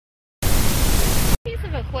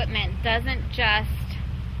equipment doesn't just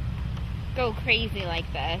go crazy like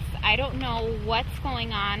this. I don't know what's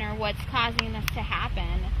going on or what's causing this to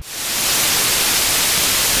happen.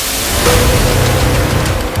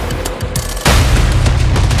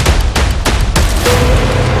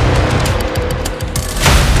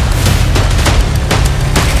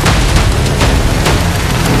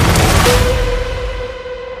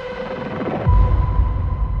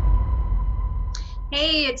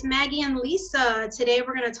 Hey, it's Maggie and Lisa. Today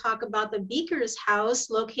we're going to talk about the Beikers house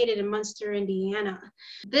located in Munster, Indiana.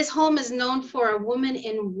 This home is known for a woman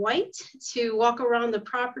in white to walk around the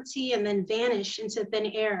property and then vanish into thin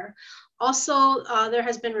air. Also, there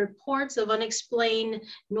has been reports of unexplained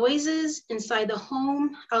noises inside the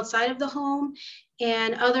home, outside of the home,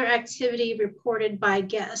 and other activity reported by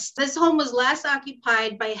guests. This home was last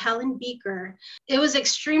occupied by Helen Beiker. It was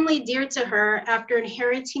extremely dear to her after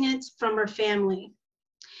inheriting it from her family.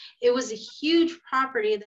 It was a huge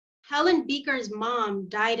property. Helen Beiker's mom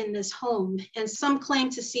died in this home, and some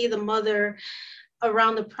claim to see the mother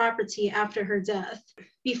around the property after her death.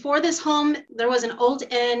 Before this home, there was an old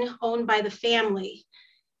inn owned by the family.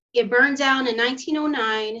 It burned down in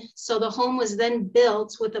 1909, so the home was then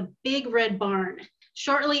built with a big red barn.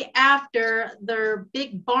 Shortly after, their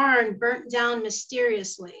big barn burnt down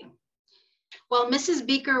mysteriously. While Mrs.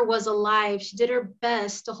 Beiker was alive, she did her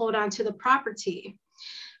best to hold on to the property.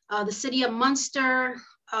 The city of Munster,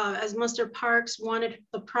 as Munster Parks, wanted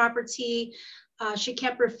the property. She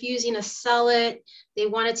kept refusing to sell it. They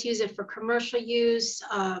wanted to use it for commercial use.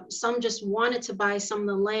 Some just wanted to buy some of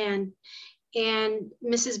the land. And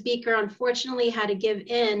Mrs. Beiker unfortunately had to give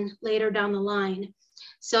in later down the line.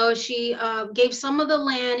 So she gave some of the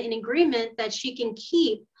land in agreement that she can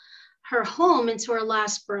keep her home into her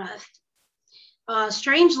last breath.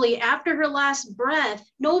 Strangely, after her last breath,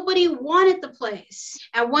 nobody wanted the place.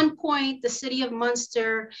 At one point, the city of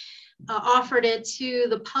Munster offered it to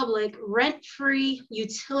the public rent-free,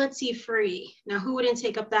 utility-free. Now, who wouldn't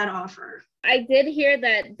take up that offer? I did hear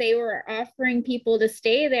that they were offering people to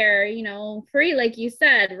stay there, you know, free, like you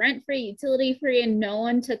said, rent-free, utility-free, and no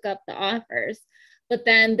one took up the offers. But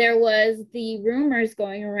then there was the rumors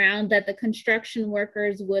going around that the construction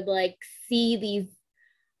workers would like see these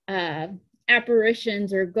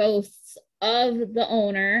apparitions or ghosts of the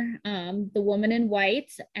owner, the woman in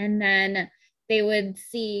white, and then they would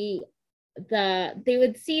see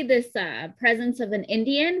this presence of an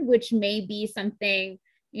Indian, which may be something,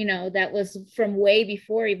 you know, that was from way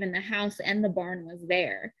before even the house and the barn was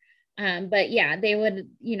there. But yeah, they would,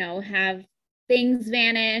 you know, have things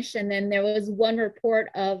vanish. And then there was one report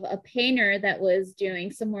of a painter that was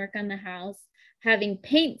doing some work on the house having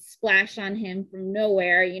paint splash on him from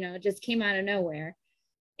nowhere, you know, it just came out of nowhere.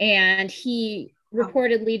 And he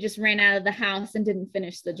reportedly just ran out of the house and didn't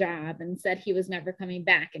finish the job and said he was never coming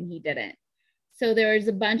back, and he didn't. So there was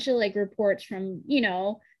a bunch of like reports from, you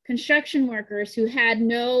know, construction workers who had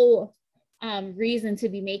no reason to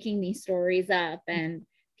be making these stories up, and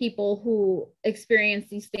people who experienced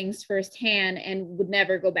these things firsthand and would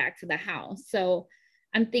never go back to the house. So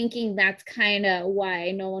I'm thinking that's kind of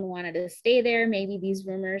why no one wanted to stay there. Maybe these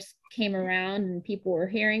rumors came around and people were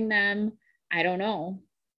hearing them. I don't know.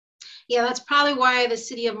 Yeah, that's probably why the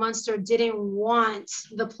city of Munster didn't want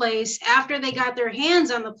the place. After they got their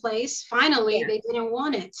hands on the place, finally, they didn't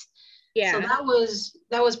want it. Yeah. So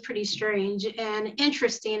that was pretty strange and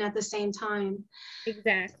interesting at the same time.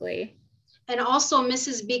 Exactly. And also,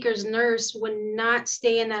 Mrs. Beiker's nurse would not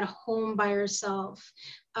stay in that home by herself.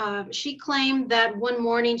 She claimed that one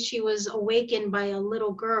morning she was awakened by a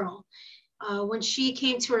little girl. When she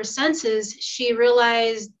came to her senses, she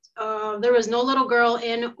realized there was no little girl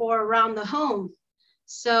in or around the home.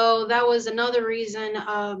 So that was another reason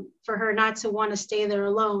for her not to want to stay there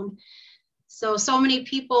alone. So many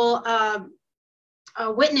people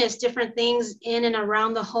witnessed different things in and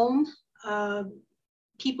around the home.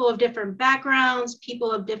 People of different backgrounds,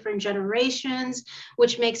 people of different generations,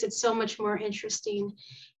 which makes it so much more interesting.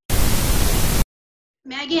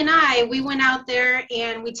 Maggie and I, we went out there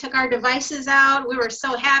and we took our devices out. We were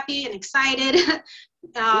so happy and excited.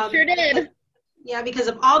 We sure did. Yeah, because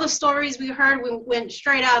of all the stories we heard, we went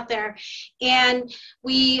straight out there. And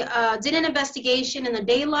we did an investigation in the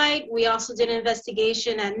daylight. We also did an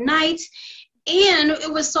investigation at night. And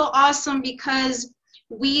it was so awesome because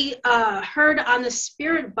we heard on the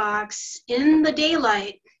spirit box in the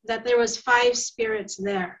daylight that there was 5 spirits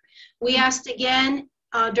there. We asked again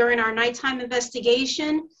during our nighttime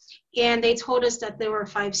investigation, and they told us that there were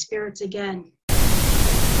 5 spirits again.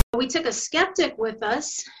 We took a skeptic with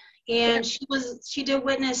us, and she did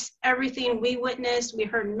witness everything we witnessed. We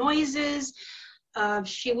heard noises.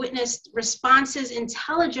 She witnessed responses,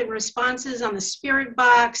 intelligent responses on the spirit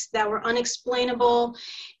box that were unexplainable.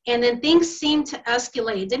 And then things seemed to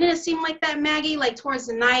escalate. Didn't it seem like that, Maggie? Like towards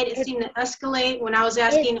the night, it seemed to escalate when I was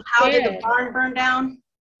asking, how did the barn burn down?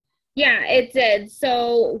 Yeah, it did.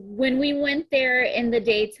 So when we went there in the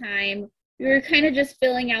daytime, we were kind of just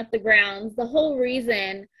filling out the grounds. The whole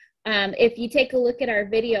reason, if you take a look at our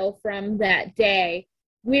video from that day,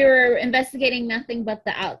 we were investigating nothing but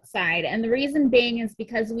the outside. And the reason being is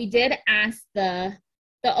because we did ask the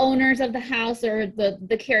owners of the house, or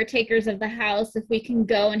the caretakers of the house, if we can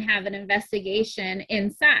go and have an investigation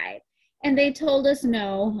inside. And they told us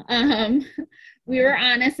no. We were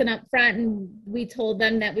honest and upfront, and we told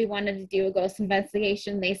them that we wanted to do a ghost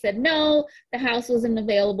investigation. They said no, the house wasn't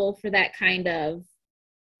available for that kind of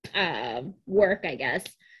work, I guess.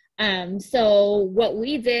 So what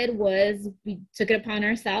we did was we took it upon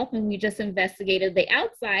ourselves and we just investigated the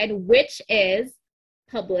outside, which is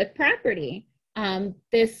public property.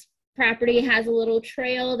 This property has a little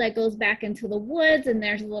trail that goes back into the woods, and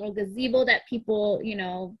there's a little gazebo that people,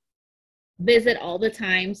 visit all the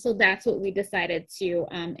time. So that's what we decided to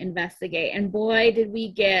investigate. And boy, did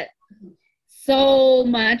we get so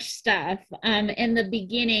much stuff in the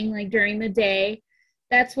beginning, like during the day.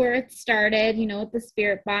 That's where it started, with the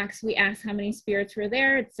spirit box. We asked how many spirits were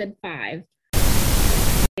there. It said 5.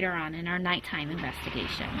 Later on in our nighttime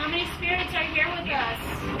investigation. How many spirits are here with us?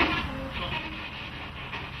 You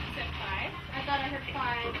said 5? I thought I heard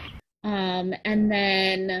 5. And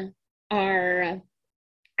then our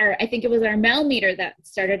I think it was our Mel meter that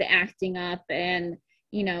started acting up and,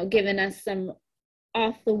 giving us some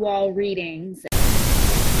off the wall readings.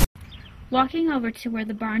 Walking over to where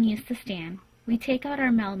the barn used to stand, we take out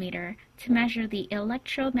our Mel meter to measure the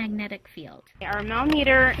electromagnetic field. Our Mel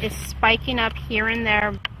meter is spiking up here and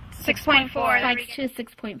there. 6.4. Spikes to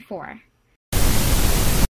 6.4.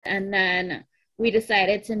 And then we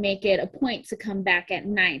decided to make it a point to come back at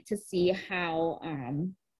night to see how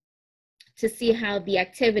the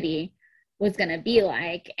activity was going to be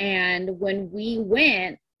like. And when we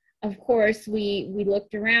went, of course, we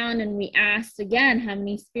looked around and we asked again, how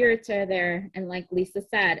many spirits are there? And like Lisa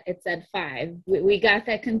said, it said 5. We got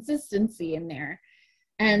that consistency in there.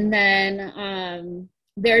 And then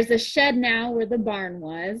there's a shed now where the barn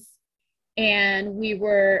was, and we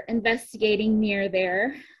were investigating near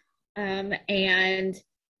there. And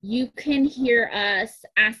you can hear us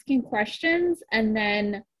asking questions, and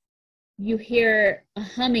then you hear a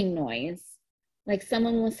humming noise, like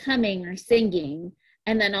someone was humming or singing.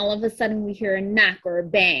 And then all of a sudden we hear a knock or a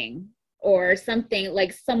bang or something,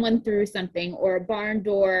 like someone threw something, or a barn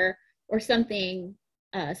door or something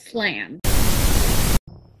slammed.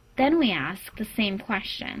 Then we ask the same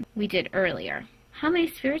question we did earlier. How many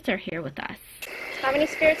spirits are here with us? How many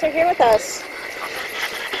spirits are here with us?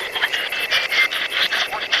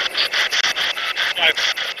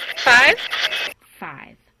 5?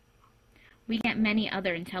 5. We get many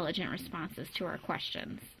other intelligent responses to our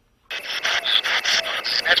questions.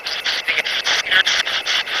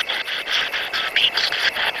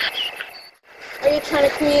 Are you trying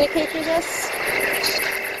to communicate through this?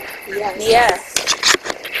 Yes. Yes.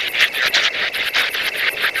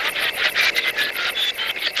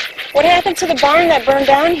 What happened to the barn that burned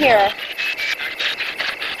down here?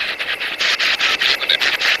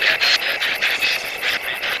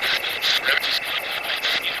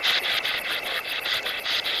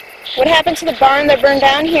 What happened to the barn that burned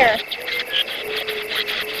down here?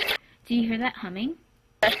 Do you hear that humming?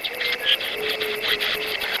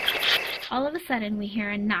 All of a sudden, we hear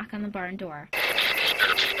a knock on the barn door.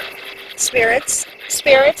 Spirits.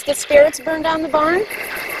 Spirits? Did spirits burn down the barn?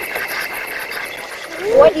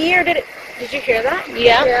 What year did you hear that?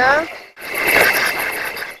 Yeah. Yeah.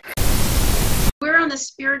 We're on the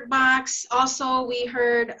spirit box. Also, we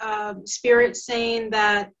heard spirits saying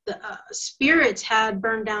that the spirits had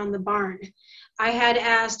burned down the barn. I had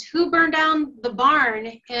asked who burned down the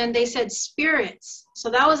barn, and they said spirits. So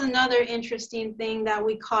that was another interesting thing that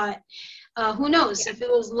we caught. Who knows if it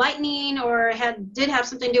was lightning or did have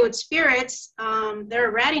something to do with spirits. They're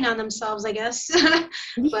ratting on themselves, I guess.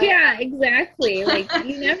 But, yeah, exactly. Like,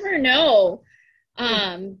 you never know.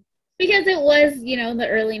 Because it was, the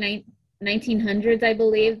early 1900s, I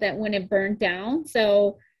believe, that when it burned down.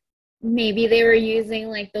 So maybe they were using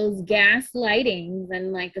like those gas lightings,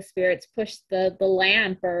 and like the spirits pushed the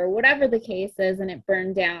lamp or whatever the case is, and it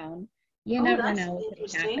burned down. You never know what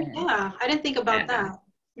could happen. Yeah, I didn't think about that.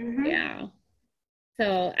 Mm-hmm. Yeah.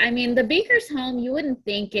 So, I mean, the Beikers Home, you wouldn't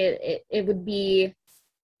think it would be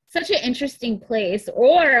such an interesting place,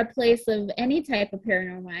 or a place of any type of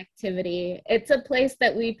paranormal activity. It's a place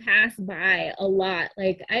that we pass by a lot.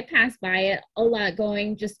 Like I pass by it a lot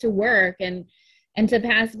going just to work and to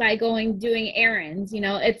pass by going doing errands. You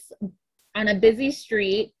know, it's on a busy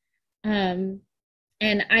street. And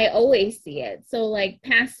I always see it. So like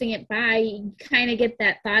passing it by, you kind of get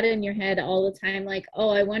that thought in your head all the time. Like, oh,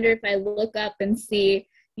 I wonder if I look up and see,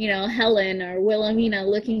 you know, Helen or Wilhelmina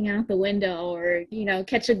looking out the window, or, you know,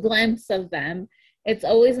 catch a glimpse of them. It's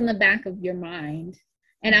always in the back of your mind.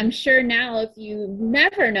 And I'm sure now, if you've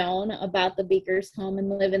never known about the Beikers home and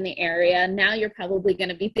live in the area, now you're probably going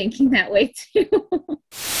to be thinking that way too.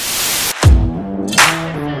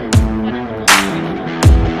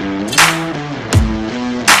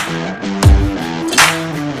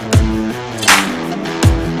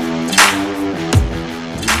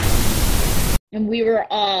 And we were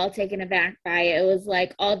all taken aback by it. It was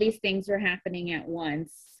like all these things were happening at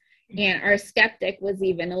once. And our skeptic was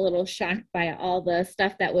even a little shocked by all the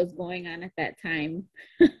stuff that was going on at that time.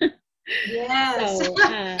 Yes. So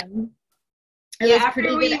it was pretty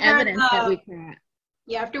good evidence that we caught.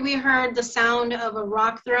 Yeah, after we heard the sound of a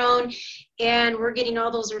rock thrown and we're getting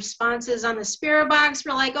all those responses on the spirit box,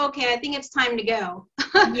 we're like, okay, I think it's time to go.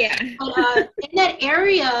 Yeah. But, in that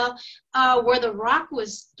area where the rock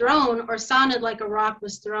was thrown, or sounded like a rock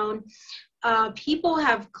was thrown, people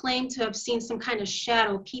have claimed to have seen some kind of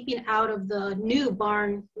shadow peeping out of the new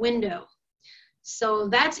barn window. So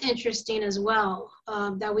that's interesting as well,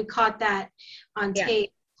 that we caught that on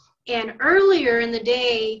tape. And earlier in the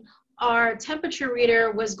day, our temperature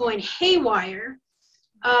reader was going haywire.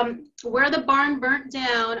 Where the barn burnt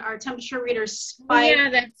down, our temperature reader spiked. Yeah,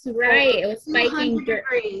 that's right. It was spiking.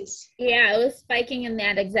 Degrees. Yeah, it was spiking in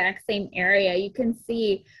that exact same area. You can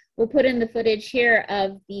see, we'll put in the footage here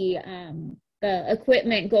of the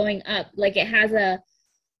equipment going up. Like it has a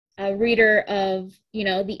reader of, you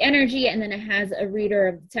know, the energy, and then it has a reader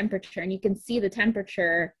of the temperature. And you can see the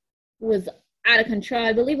temperature was out of control.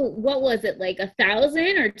 I believe, what was it, like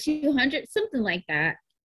 1,000 or 200, something like that.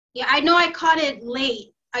 Yeah, I know I caught it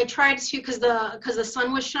late. I tried to, because the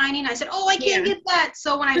sun was shining. I said, oh, I can't get that.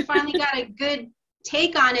 So when I finally got a good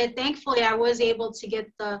take on it, thankfully I was able to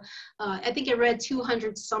get the, I think it read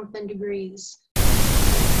 200 something degrees.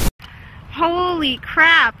 Holy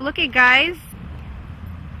crap, look at guys.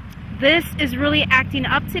 This is really acting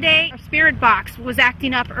up today. Our spirit box was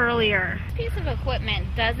acting up earlier. This piece of equipment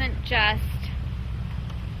doesn't just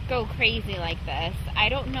go crazy like this. I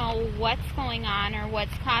don't know what's going on or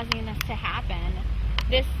what's causing this to happen.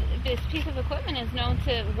 This piece of equipment is known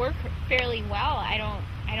to work fairly well. I don't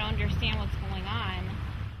understand what's going on.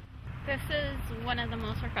 This is one of the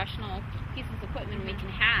most professional pieces of equipment we can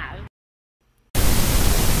have.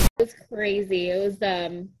 It was crazy. It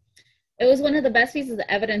was one of the best pieces of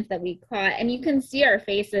evidence that we caught, and you can see our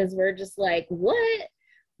faces. We're just like,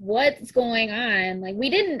 what's going on? Like, we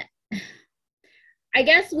didn't, I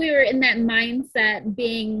guess we were in that mindset,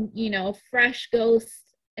 being, you know, fresh ghost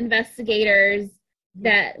investigators,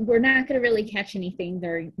 that we're not going to really catch anything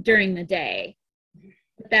during the day.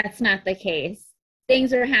 But that's not the case.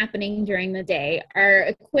 Things are happening during the day. Our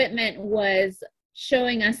equipment was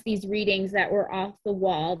showing us these readings that were off the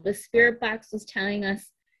wall. The spirit box was telling us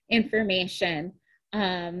information.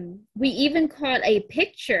 We even caught a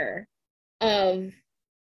picture of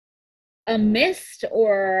a mist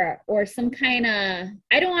or some kind of,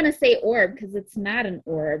 I don't want to say orb because it's not an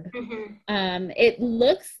orb. Mm-hmm. It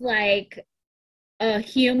looks like a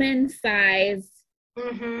human-sized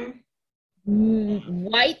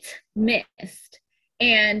white mist,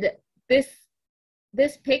 and this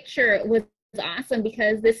picture was awesome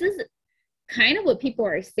because this is kind of what people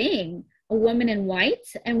are seeing, a woman in white,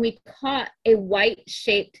 and we caught a white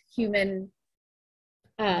shaped human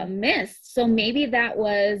mist. So maybe that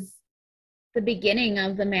was the beginning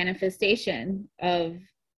of the manifestation of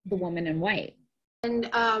the woman in white. And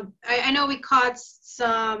I know we caught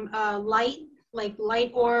some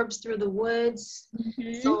light orbs through the woods.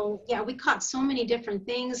 Mm-hmm. So yeah, we caught so many different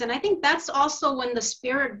things. And I think that's also when the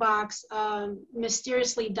spirit box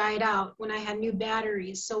mysteriously died out, when I had new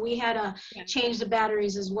batteries. So we had to change the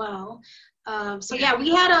batteries as well. So yeah, we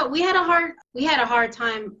had a hard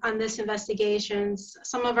time on this investigation.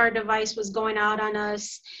 Some of our device was going out on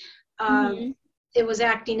us. It was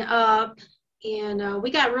acting up, and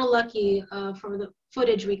we got real lucky for the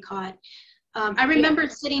footage we caught. I remember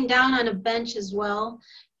sitting down on a bench as well,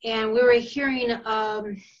 and we were hearing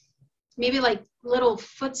maybe like little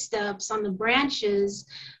footsteps on the branches,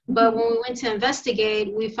 but when we went to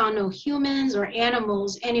investigate, we found no humans or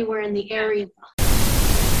animals anywhere in the area.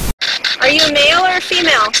 Are you a male or a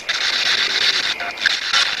female?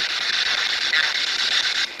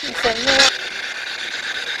 nothing there.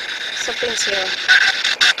 Something's here.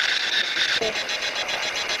 Okay.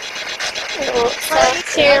 Little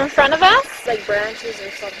tracks here in front of us. Like branches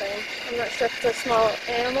or something. I'm not sure if it's a small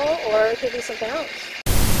animal or it could be something else.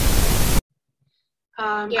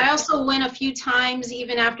 I also went a few times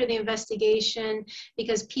even after the investigation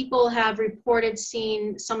because people have reported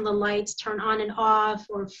seeing some of the lights turn on and off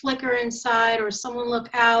or flicker inside or someone look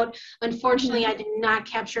out. Unfortunately, I did not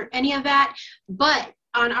capture any of that, but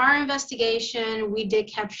on our investigation, we did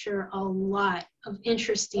capture a lot of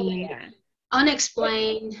interesting,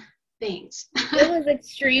 unexplained things. It was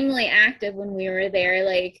extremely active when we were there.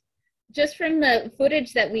 Like, just from the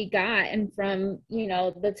footage that we got and from, you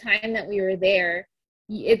know, the time that we were there,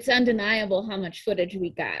 it's undeniable how much footage we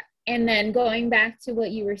got. And then going back to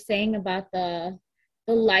what you were saying about the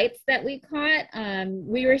lights that we caught,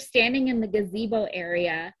 we were standing in the gazebo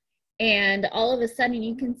area, and all of a sudden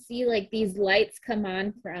you can see like these lights come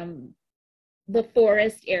on from the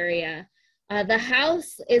forest area. The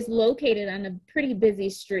house is located on a pretty busy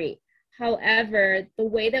street. However, the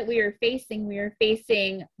way that we were facing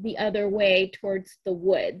the other way towards the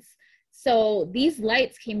woods. So these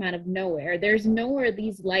lights came out of nowhere. There's nowhere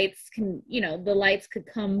these lights can, you know, the lights could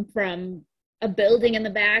come from a building in the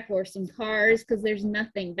back or some cars, because there's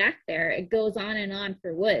nothing back there. It goes on and on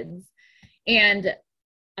for woods. And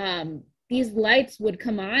these lights would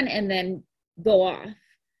come on and then go off.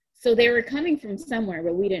 So they were coming from somewhere,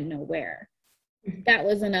 but we didn't know where. That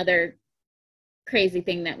was another crazy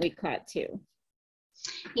thing that we caught too.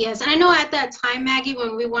 Yes, and I know at that time, Maggie,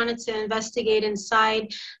 when we wanted to investigate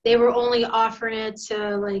inside, they were only offering it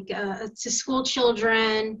to like to school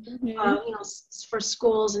children, you know, for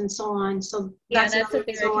schools and so on. So that's what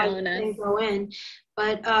they were telling us. Didn't go in,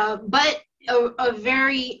 but a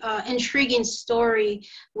very intriguing story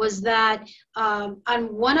was that on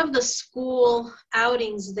one of the school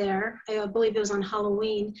outings there, I believe it was on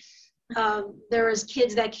Halloween. There was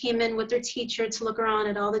kids that came in with their teacher to look around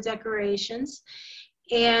at all the decorations.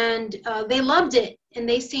 And they loved it, and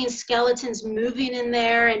they seen skeletons moving in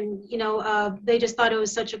there, and you know they just thought it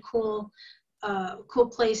was such a cool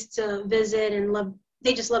place to visit, and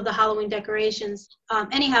they just loved the Halloween decorations.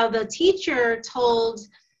 Anyhow, the teacher told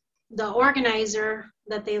the organizer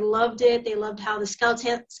that they loved it. They loved how the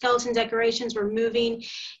skeleton decorations were moving,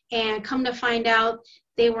 and come to find out,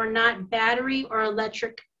 they were not battery or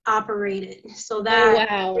electric operated. So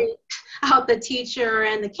that freaked out the teacher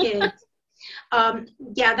and the kids.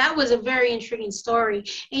 Yeah, that was a very intriguing story.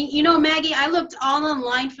 And you know, Maggie, I looked all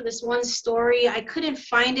online for this one story. I couldn't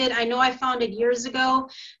find it. I know I found it years ago,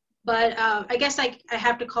 but I guess I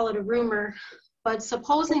have to call it a rumor. But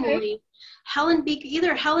supposedly,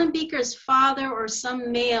 either Helen Beaker's father or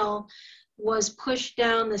some male was pushed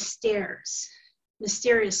down the stairs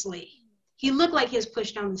mysteriously. He looked like he was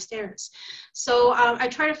pushed down the stairs. So I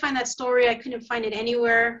tried to find that story. I couldn't find it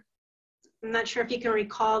anywhere. I'm not sure if you can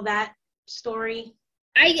recall that story.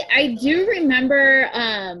 I do remember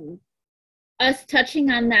us touching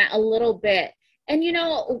on that a little bit. And you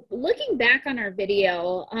know, looking back on our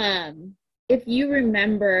video, if you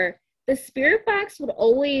remember, the spirit box would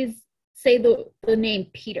always say the name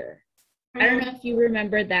Peter. I don't know if you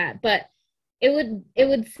remember that, but it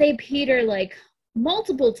would say Peter like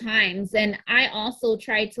multiple times. And I also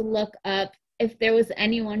tried to look up if there was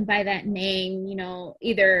anyone by that name, you know,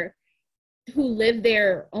 either who lived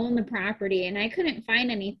there or owned the property, and I couldn't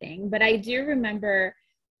find anything. But I do remember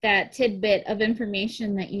that tidbit of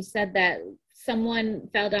information that you said, that someone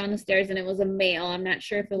fell down the stairs and it was a male. I'm not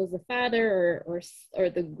sure if it was the father or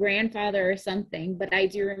the grandfather or something, but I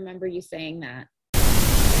do remember you saying that.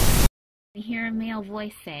 I hear a male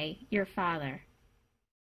voice say, "Your father."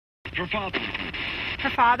 Her father. Her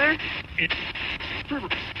father?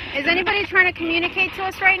 Is anybody trying to communicate to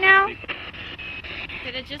us right now?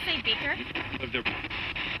 Did it just say Beaker? Lived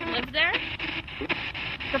there. Lived there?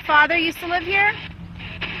 The father used to live here?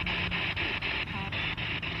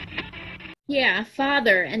 Yeah,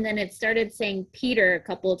 father, and then it started saying Peter a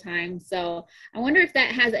couple of times. So I wonder if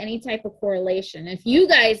that has any type of correlation. If you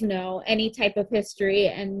guys know any type of history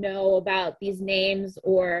and know about these names,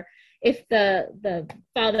 or if the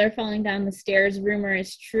father falling down the stairs rumor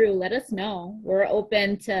is true, let us know. We're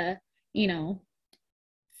open to, you know,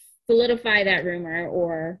 solidify that rumor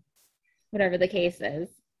or whatever the case is.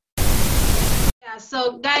 Yeah,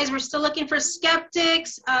 so guys, we're still looking for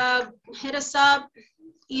skeptics. Hit us up.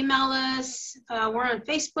 email us. We're on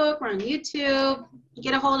Facebook, we're on YouTube.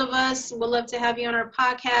 Get a hold of us. We'd love to have you on our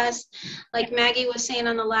podcast. Like Maggie was saying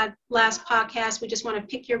on the last podcast, we just want to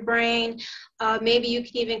pick your brain. Maybe you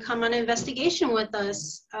can even come on an investigation with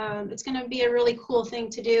us. It's going to be a really cool thing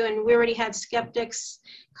to do. And we already had skeptics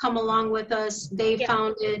come along with us. They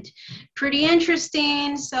found it pretty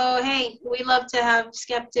interesting. So, hey, we love to have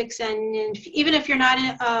skeptics. And even if you're not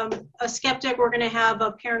a skeptic, we're going to have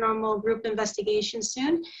a paranormal group investigation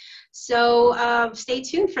soon. So stay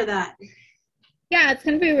tuned for that. Yeah, it's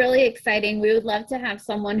going to be really exciting. We would love to have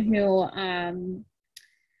someone who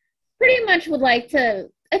pretty much would like to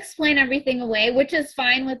explain everything away, which is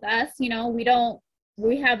fine with us. You know,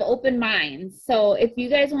 we have open minds. So if you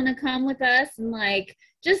guys want to come with us and like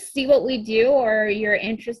just see what we do, or you're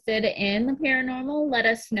interested in the paranormal, let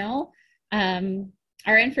us know.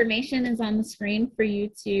 Our information is on the screen for you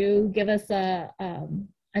to give us a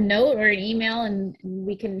note or an email, and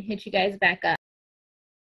we can hit you guys back up.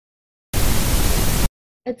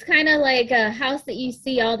 It's kind of like a house that you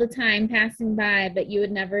see all the time passing by, but you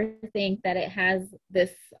would never think that it has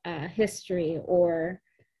this history or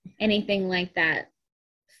anything like that.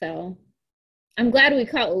 So I'm glad we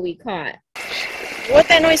caught what we caught. What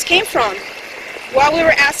that noise came from while we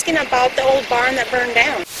were asking about the old barn that burned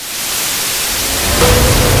down.